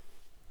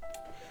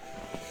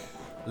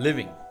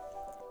Living.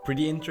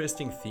 Pretty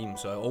interesting theme.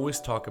 So I always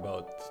talk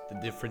about the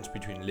difference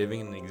between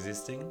living and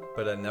existing,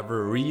 but I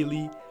never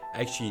really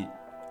actually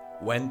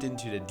went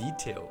into the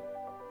detail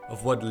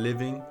of what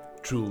living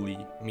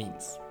truly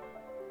means.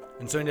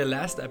 And so in the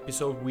last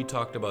episode we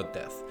talked about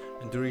death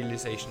and the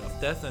realization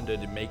of death and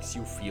that it makes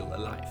you feel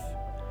alive.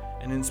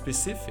 And in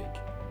specific,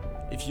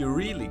 if you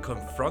really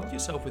confront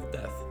yourself with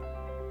death,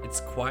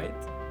 it's quite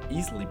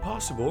easily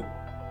possible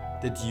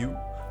that you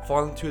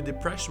fall into a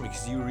depression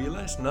because you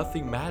realize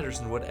nothing matters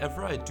and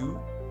whatever I do,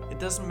 it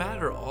doesn't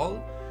matter.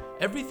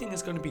 Everything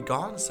is going to be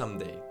gone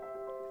someday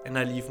and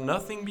I leave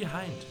nothing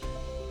behind.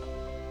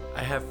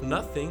 I have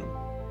nothing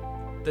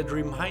that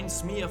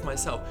reminds me of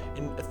myself.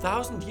 In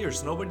 1,000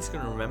 years, nobody's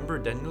going to remember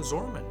Daniel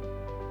Zorman.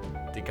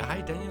 The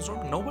guy, Daniel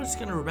Zorman, nobody's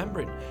going to remember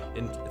it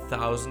in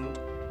 1,000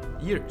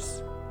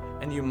 years.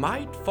 And you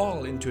might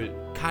fall into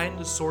a kind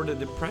of sort of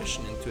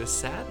depression, into a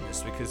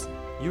sadness, because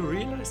you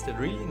realize that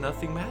really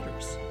nothing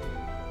matters.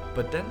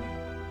 But then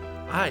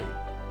I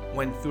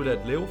went through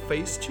that little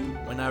phase too,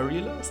 when I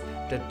realized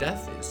that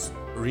death is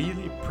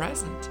really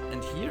present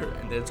and here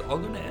and that it's all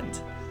gonna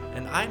end.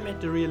 And I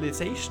made the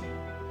realization,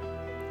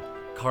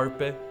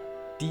 carpe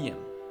diem.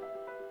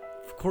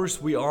 Of course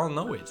we all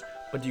know it,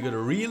 but you gotta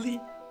really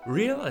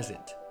realize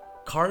it.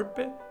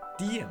 Carpe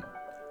diem.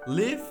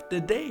 Live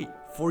the day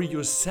for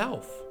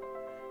yourself.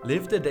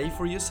 Live the day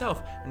for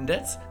yourself. And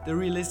that's the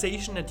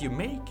realization that you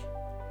make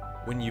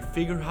when you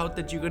figure out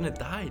that you're gonna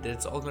die, that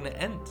it's all gonna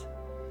end.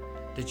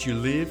 That you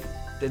live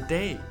the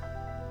day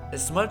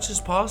as much as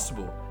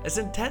possible, as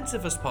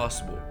intensive as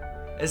possible,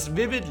 as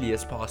vividly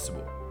as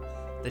possible.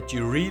 That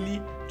you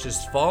really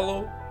just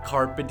follow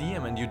carpe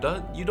diem and you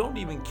don't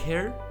even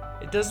care.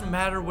 It doesn't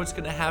matter what's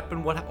gonna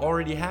happen, what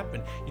already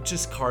happened. You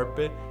just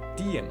carpe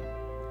diem.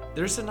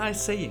 There's a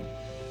nice saying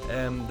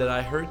that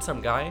I heard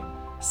some guy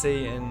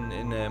say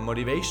in a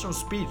motivational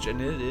speech, and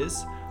it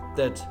is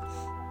that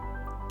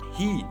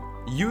he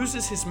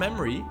uses his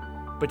memory,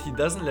 but he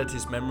doesn't let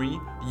his memory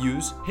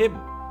use him.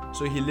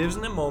 So he lives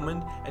in a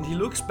moment and he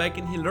looks back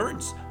and he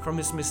learns from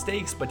his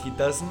mistakes, but he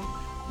doesn't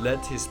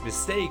let his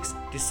mistakes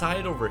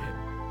decide over him.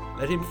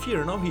 Let him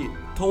fear. No, he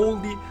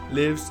totally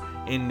lives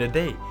in the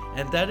day.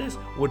 And that is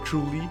what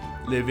truly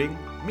living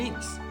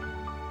means.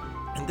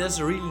 And there's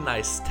a really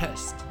nice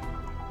test.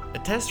 A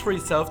test for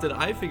yourself that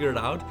I figured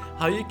out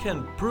how you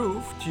can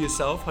prove to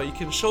yourself, how you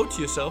can show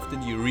to yourself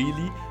that you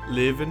really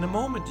live in the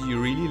moment, that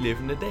you really live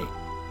in the day.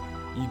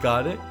 You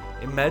gotta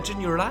imagine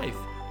your life,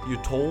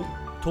 your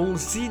total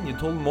scene, your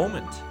total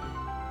moment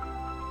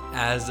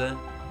as a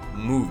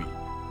movie.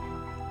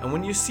 And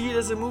when you see it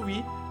as a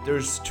movie,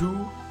 there's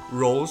three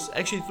roles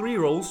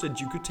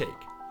that you could take.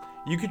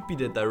 You could be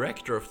the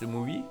director of the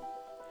movie,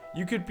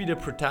 you could be the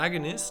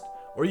protagonist,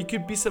 or you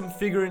could be some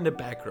figure in the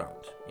background,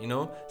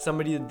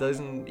 somebody that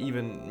doesn't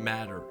even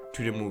matter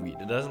to the movie,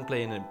 that doesn't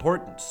play an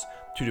importance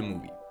to the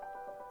movie.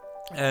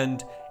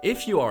 And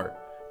if you are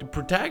the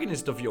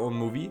protagonist of your own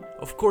movie,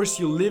 of course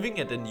you're living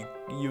it and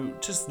you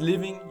just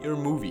living your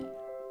movie.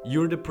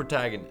 You're the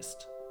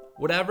protagonist.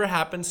 Whatever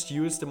happens to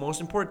you is the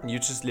most important. You're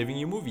just living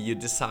your movie. You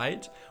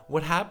decide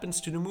what happens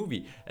to the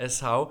movie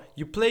as how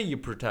you play your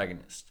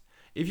protagonist.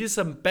 If you're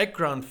some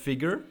background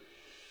figure,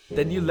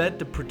 then you let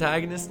the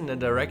protagonist and the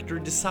director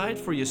decide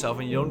for yourself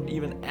and you don't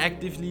even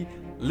actively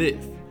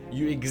live.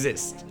 You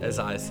exist, as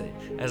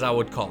I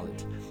would call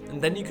it.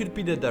 And then you could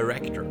be the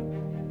director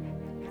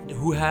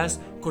who has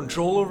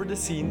control over the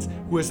scenes,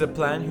 who has a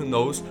plan, who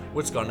knows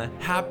what's gonna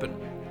happen.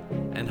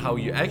 And how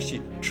you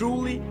actually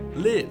truly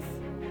live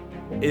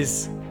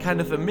is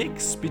kind of a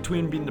mix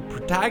between being the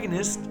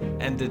protagonist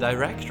and the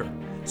director.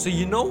 So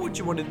you know what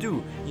you want to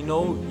do.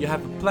 You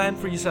have a plan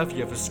for yourself, you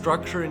have a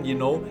structure, and you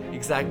know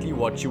exactly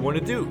what you want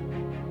to do.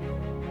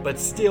 But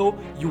still,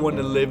 you want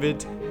to live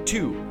it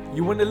too.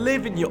 You want to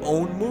live in your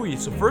own movie.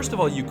 So first of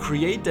all, you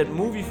create that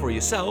movie for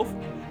yourself.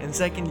 And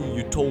secondly,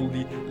 you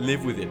totally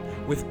live with it.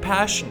 With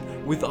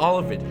passion, with all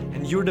of it.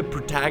 And you're the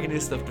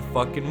protagonist of the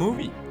fucking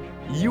movie.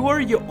 You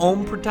are your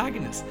own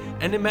protagonist.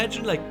 And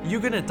imagine you're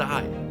gonna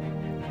die.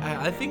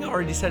 I think I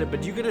already said it,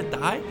 but you're gonna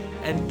die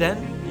and then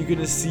you're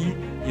gonna see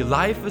your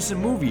life as a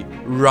movie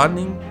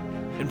running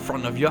in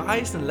front of your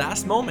eyes in the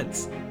last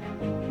moments.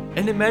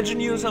 And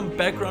imagine you're some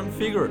background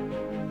figure.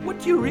 What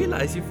do you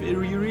realize? If you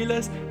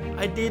realize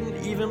I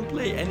didn't even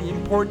play any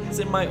importance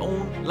in my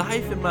own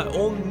life, in my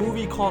own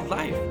movie called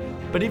life.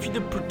 But if you're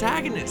the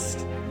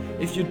protagonist,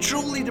 if you're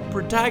truly the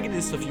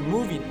protagonist of your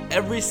movie in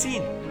every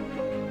scene,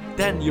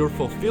 then you're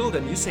fulfilled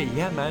and you say,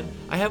 yeah man,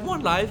 I have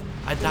one life,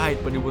 I died,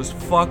 but it was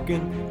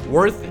fucking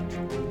worth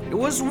it. It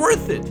was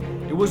worth it.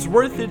 It was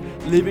worth it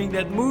living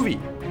that movie.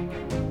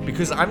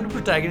 Because I'm the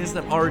protagonist,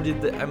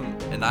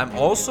 and I'm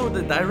also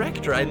the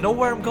director. I know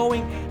where I'm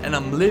going and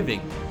I'm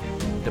living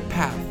the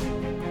path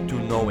to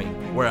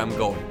knowing where I'm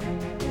going.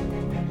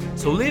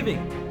 So living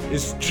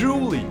is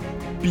truly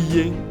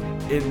being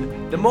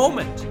in the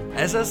moment.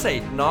 As I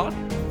say, not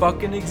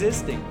fucking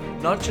existing,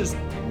 not just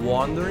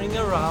wandering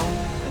around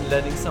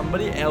letting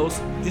somebody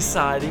else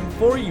deciding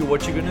for you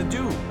what you're gonna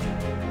do.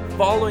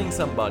 Following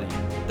somebody,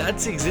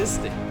 that's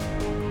existing.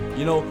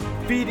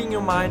 feeding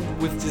your mind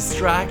with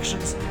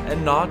distractions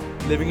and not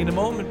living in the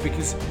moment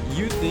because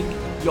you think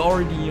you're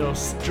already,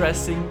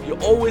 stressing.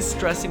 You're always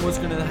stressing what's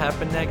gonna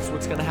happen next.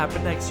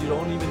 You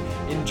don't even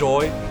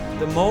enjoy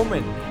the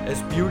moment,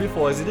 as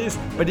beautiful as it is.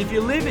 But if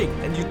you're living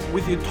and you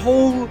with your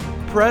total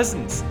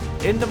presence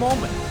in the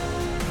moment,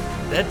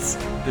 that's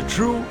the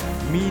true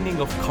meaning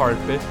of carpe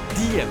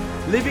diem.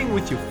 Living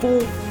with your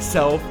full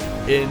self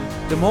in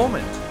the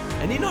moment.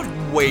 And you're not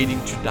waiting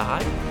to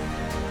die.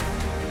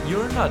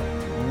 You're not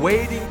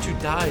waiting to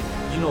die,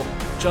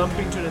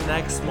 jumping to the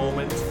next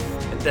moment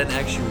and then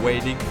actually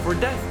waiting for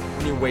death.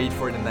 When you wait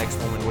for the next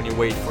moment, when you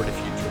wait for the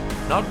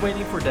future. Not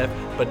waiting for death,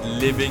 but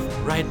living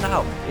right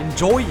now.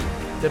 Enjoying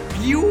the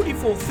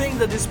beautiful thing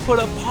that is put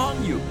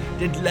upon you,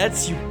 that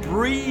lets you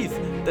breathe,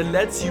 that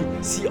lets you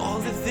see all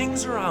the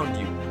things around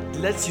you,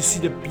 that lets you see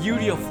the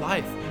beauty of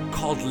life,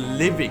 called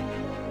living.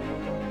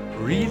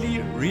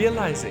 Really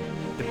realizing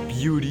the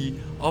beauty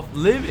of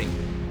living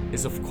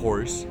is, of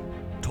course,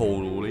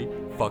 totally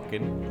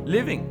fucking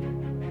living.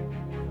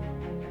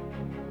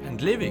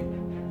 And living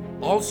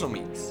also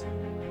means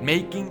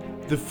making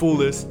the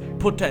fullest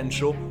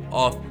potential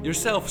of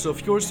yourself. So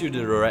of course you're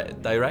the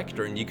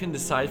director and you can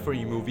decide for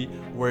your movie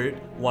where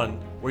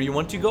you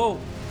want to go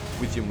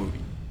with your movie.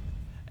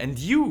 And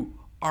you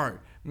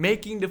are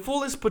making the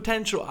fullest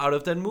potential out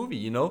of that movie,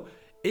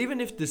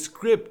 Even if the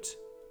script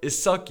is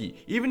sucky,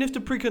 even if the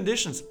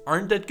preconditions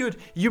aren't that good,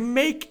 you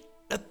make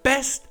the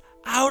best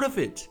out of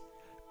it.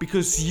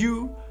 Because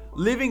you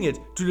living it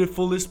to the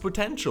fullest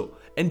potential.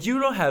 And you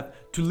don't have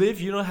to live,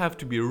 you don't have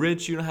to be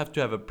rich, you don't have to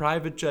have a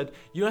private jet,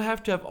 you don't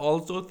have to have all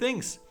those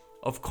things.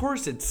 Of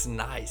course it's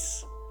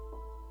nice.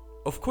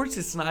 Of course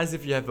it's nice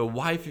if you have a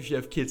wife, if you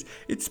have kids.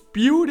 It's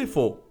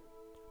beautiful.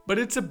 But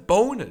it's a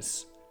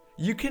bonus.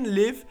 You can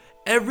live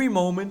every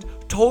moment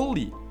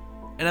totally.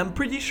 And I'm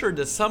pretty sure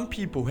that some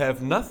people who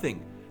have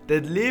nothing,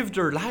 that live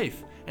their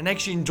life and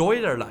actually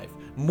enjoy their life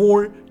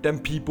more than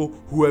people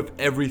who have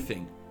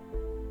everything.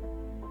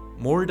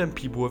 More than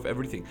people who have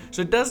everything.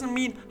 So it doesn't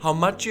mean how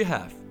much you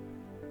have,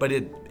 but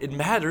it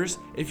matters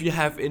if you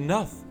have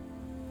enough.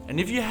 And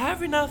if you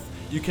have enough,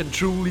 you can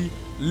truly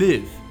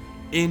live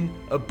in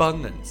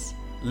abundance.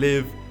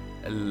 Live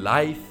a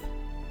life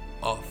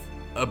of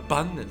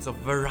abundance, of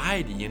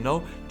variety,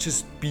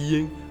 just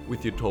being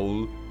with your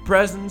total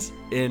presence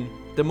in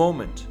the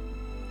moment.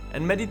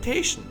 And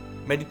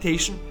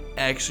meditation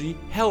actually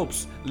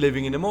helps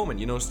living in the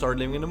moment, start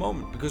living in the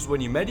moment. Because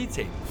when you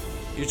meditate,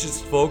 you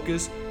just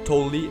focus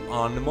totally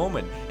on the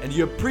moment and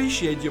you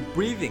appreciate your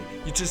breathing.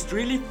 You just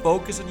really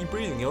focus on your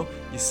breathing, You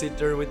sit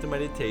there with the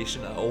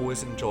meditation. I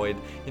always enjoy it.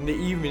 In the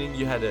evening,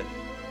 you had a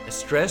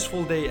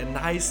stressful day, a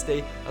nice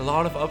day, a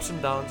lot of ups and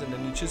downs, and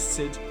then you just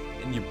sit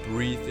and you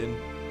breathe in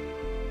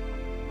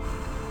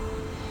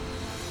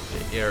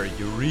the air.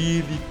 You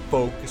really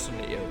focus on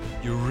the air.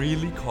 You're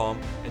really calm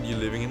and you're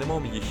living in the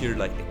moment. You hear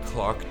like the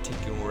clock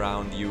ticking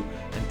around you,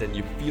 and then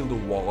you feel the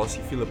walls,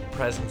 you feel the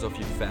presence of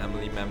your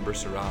family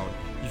members around,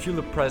 you feel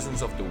the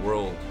presence of the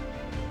world,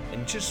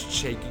 and just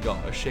shake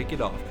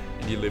it off,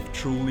 and you live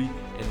truly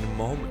in the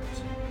moment,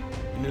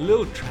 in a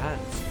little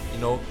trance,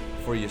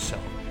 for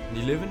yourself. And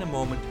you live in the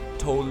moment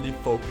totally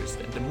focused.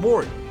 And the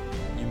more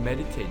you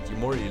meditate, the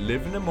more you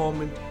live in the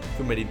moment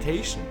through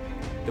meditation,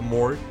 the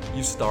more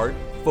you start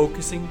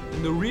focusing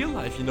in the real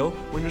life,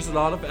 when there's a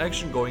lot of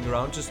action going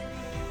around, just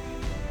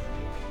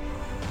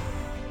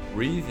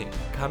breathing,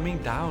 coming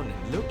down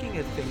and looking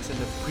at things and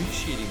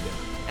appreciating them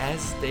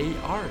as they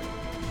are,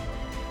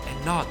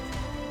 and not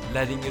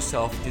letting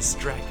yourself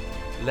distract,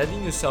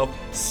 letting yourself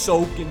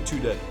soak into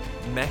the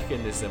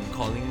mechanism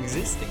calling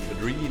existing,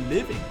 but really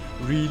living,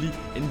 really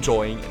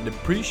enjoying and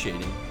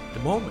appreciating the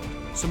moment.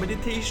 So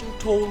meditation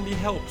totally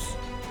helps.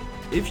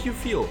 If you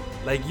feel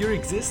like you're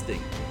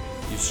existing,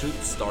 you should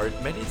start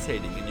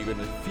meditating, and you're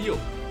gonna feel,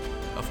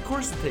 of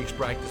course it takes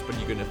practice, but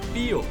you're gonna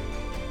feel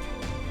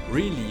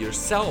really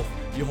yourself,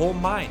 your whole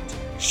mind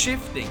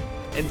shifting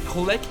and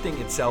collecting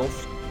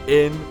itself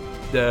in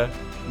the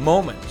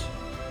moment.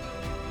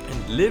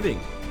 And living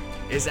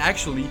is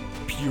actually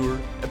pure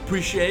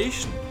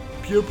appreciation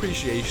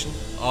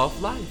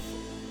of life.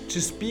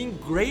 Just being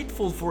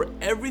grateful for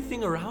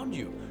everything around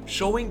you,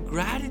 showing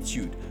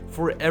gratitude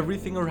for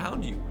everything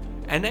around you.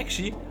 And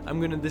actually,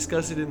 I'm gonna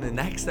discuss it in the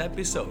next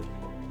episode.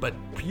 But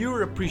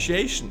pure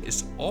appreciation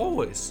is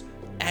always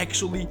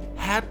actually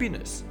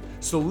happiness.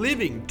 So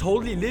living,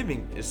 totally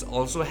living, is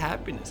also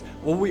happiness.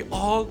 What we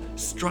all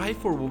strive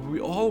for, what we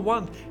all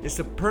want, is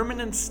a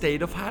permanent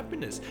state of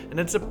happiness. And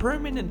it's a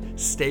permanent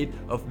state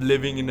of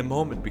living in the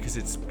moment, because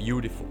it's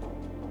beautiful.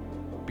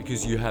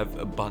 Because you have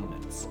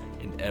abundance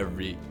in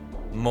every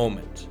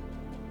moment.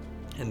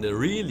 And the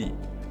really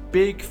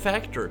big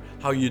factor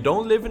how you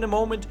don't live in the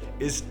moment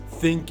is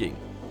thinking.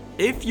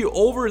 If you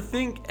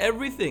overthink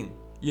everything,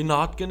 you're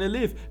not gonna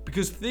live,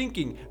 because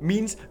thinking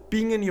means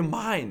being in your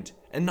mind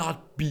and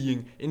not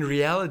being in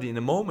reality in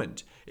the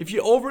moment. If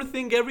you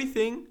overthink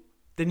everything,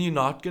 then you're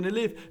not gonna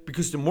live,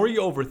 because the more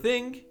you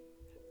overthink,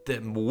 the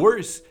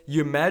worse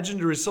you imagine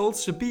the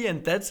results to be,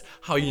 and that's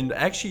how you're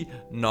actually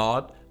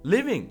not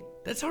living.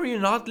 That's how you're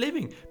not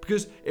living.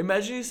 Because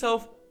imagine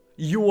yourself,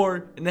 you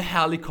are in a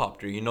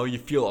helicopter, you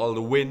feel all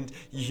the wind,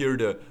 you hear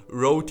the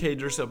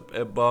rotators up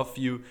above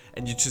you,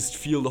 and you just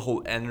feel the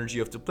whole energy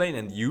of the plane,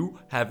 and you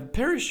have a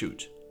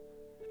parachute.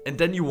 And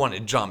then you want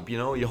to jump,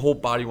 your whole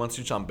body wants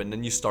to jump, and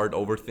then you start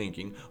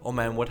overthinking. Oh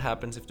man, what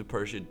happens if the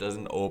parachute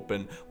doesn't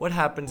open? What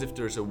happens if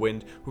there's a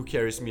wind who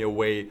carries me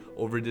away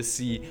over the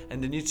sea?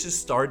 And then you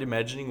just start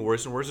imagining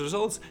worse and worse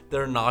results.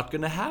 They're not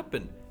gonna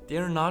happen.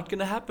 They're not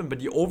gonna happen,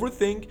 but you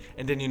overthink,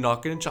 and then you're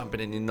not gonna jump,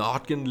 and then you're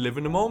not gonna live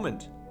in the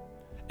moment.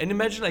 And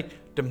imagine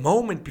like the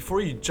moment before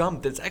you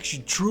jump, that's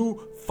actually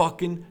true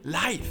fucking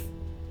life.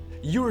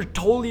 You're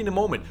totally in the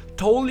moment,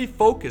 totally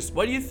focused.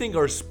 What do you think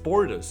our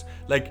sport is?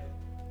 Like,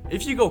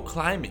 if you go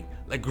climbing,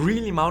 like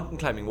really mountain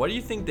climbing, why do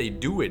you think they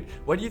do it?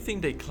 Why do you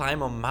think they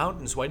climb on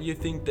mountains? Why do you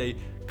think they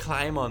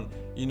climb on,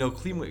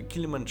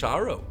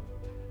 Kilimanjaro?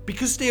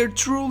 Because they are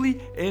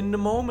truly in the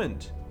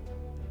moment.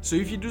 So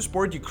if you do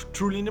sport, you're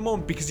truly in the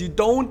moment because you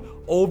don't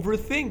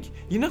overthink.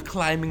 You're not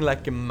climbing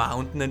like a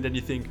mountain and then you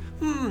think,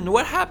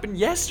 what happened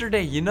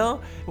yesterday,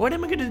 What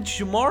am I gonna do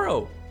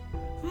tomorrow?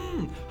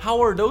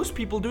 How are those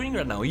people doing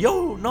right now?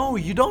 No,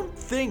 you don't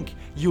think,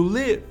 you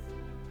live.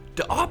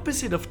 The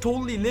opposite of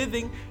totally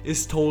living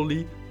is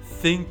totally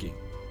thinking.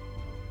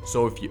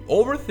 So if you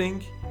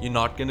overthink, you're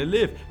not gonna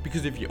live.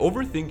 Because if you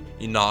overthink,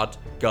 you're not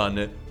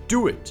gonna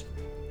do it.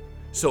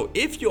 So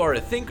if you are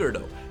a thinker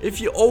though, if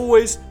you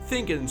always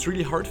think and it's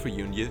really hard for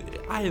you, and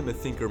I am a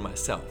thinker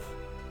myself,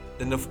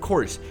 then of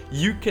course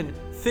you can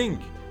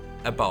think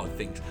about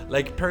things.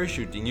 Like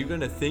parachuting, you're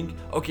gonna think,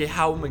 okay,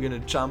 how am I gonna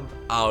jump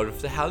out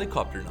of the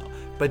helicopter now?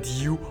 But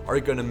you are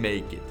gonna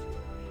make it.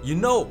 You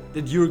know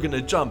that you're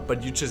gonna jump,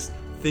 but you're just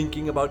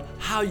thinking about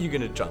how you're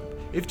gonna jump.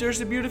 If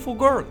there's a beautiful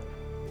girl,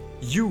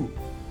 you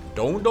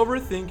don't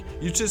overthink,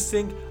 you just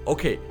think,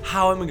 okay,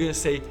 how am I gonna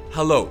say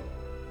hello?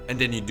 And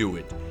then you do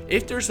it.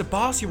 If there's a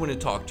boss you want to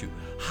talk to,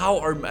 how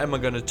am I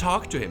going to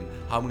talk to him?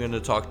 How am I going to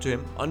talk to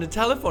him on the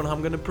telephone? How am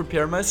I going to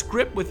prepare my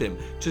script with him?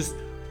 Just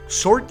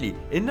shortly,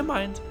 in the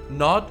mind,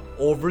 not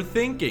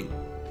overthinking.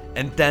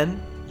 And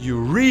then you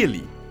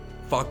really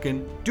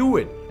fucking do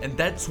it. And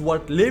that's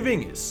what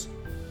living is.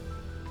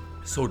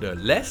 So the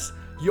less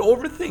you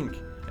overthink,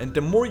 and the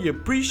more you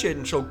appreciate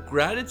and show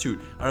gratitude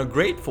and are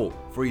grateful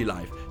for your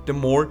life, the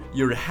more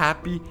you're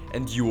happy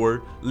and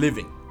you're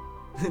living.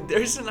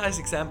 There's a nice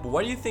example.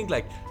 Why do you think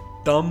like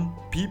dumb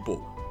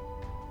people,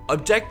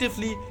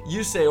 objectively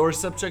you say, or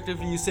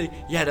subjectively you say,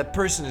 yeah, that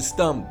person is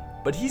dumb,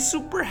 but he's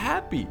super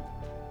happy?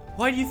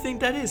 Why do you think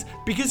that is?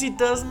 Because he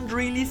doesn't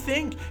really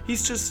think.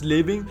 He's just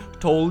living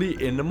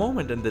totally in the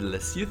moment. And the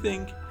less you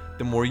think,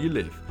 the more you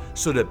live.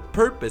 So the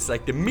purpose,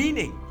 like the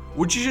meaning,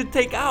 what you should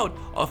take out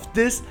of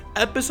this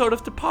episode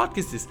of the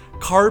podcast is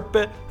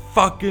carpe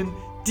fucking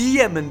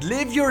diem, and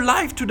live your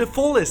life to the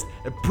fullest.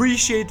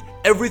 Appreciate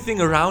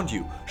everything around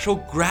you. Show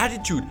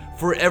gratitude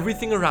for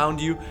everything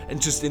around you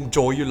and just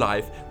enjoy your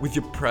life with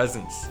your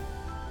presence.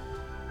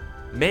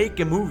 Make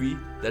a movie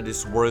that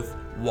is worth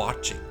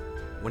watching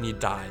when you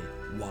die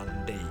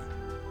one day,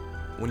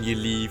 when you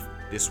leave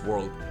this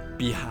world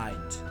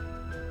behind.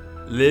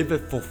 Live a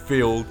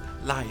fulfilled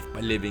life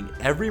by living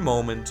every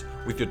moment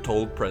with your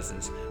total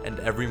presence and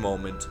every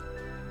moment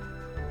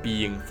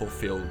being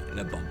fulfilled in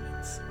abundance.